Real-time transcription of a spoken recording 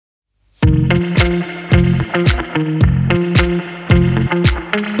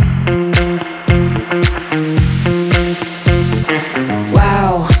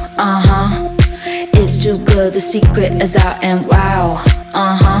secret is out and wow,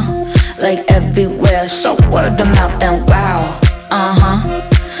 like everywhere, so word of mouth and wow,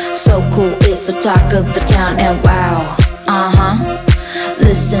 so cool, it's the talk of the town and wow,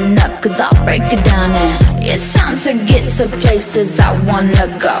 listen up, cause I'll break it down and it's time to get to places I wanna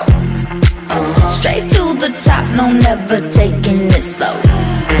go. Straight to the top, no never taking it slow.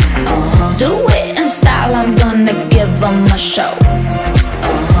 Do it in style, I'm gonna give them a show.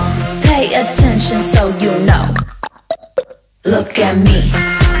 Pay attention so you know. Look at me.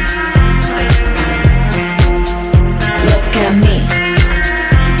 Look at me.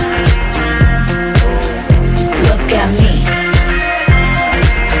 Look at me.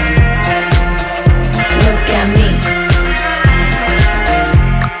 Look at me.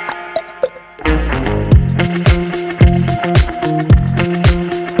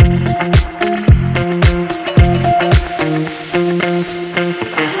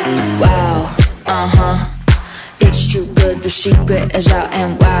 Wow, it's too good, the secret is out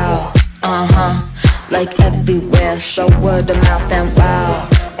and wow, like everywhere, so word of mouth and wow,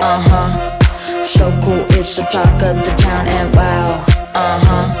 so cool, it's the talk of the town and wow,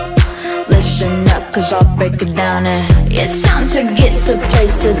 listen up, cause I'll break it down and it's time to get to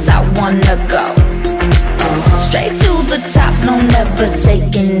places I wanna go. Straight to the top, no never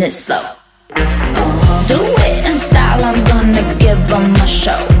taking it slow. Do it in style, I'm gonna give them a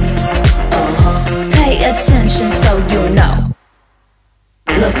show. Pay attention so you know.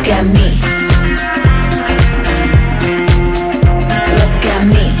 Look at me. Look at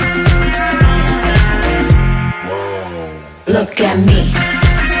me. Look at me.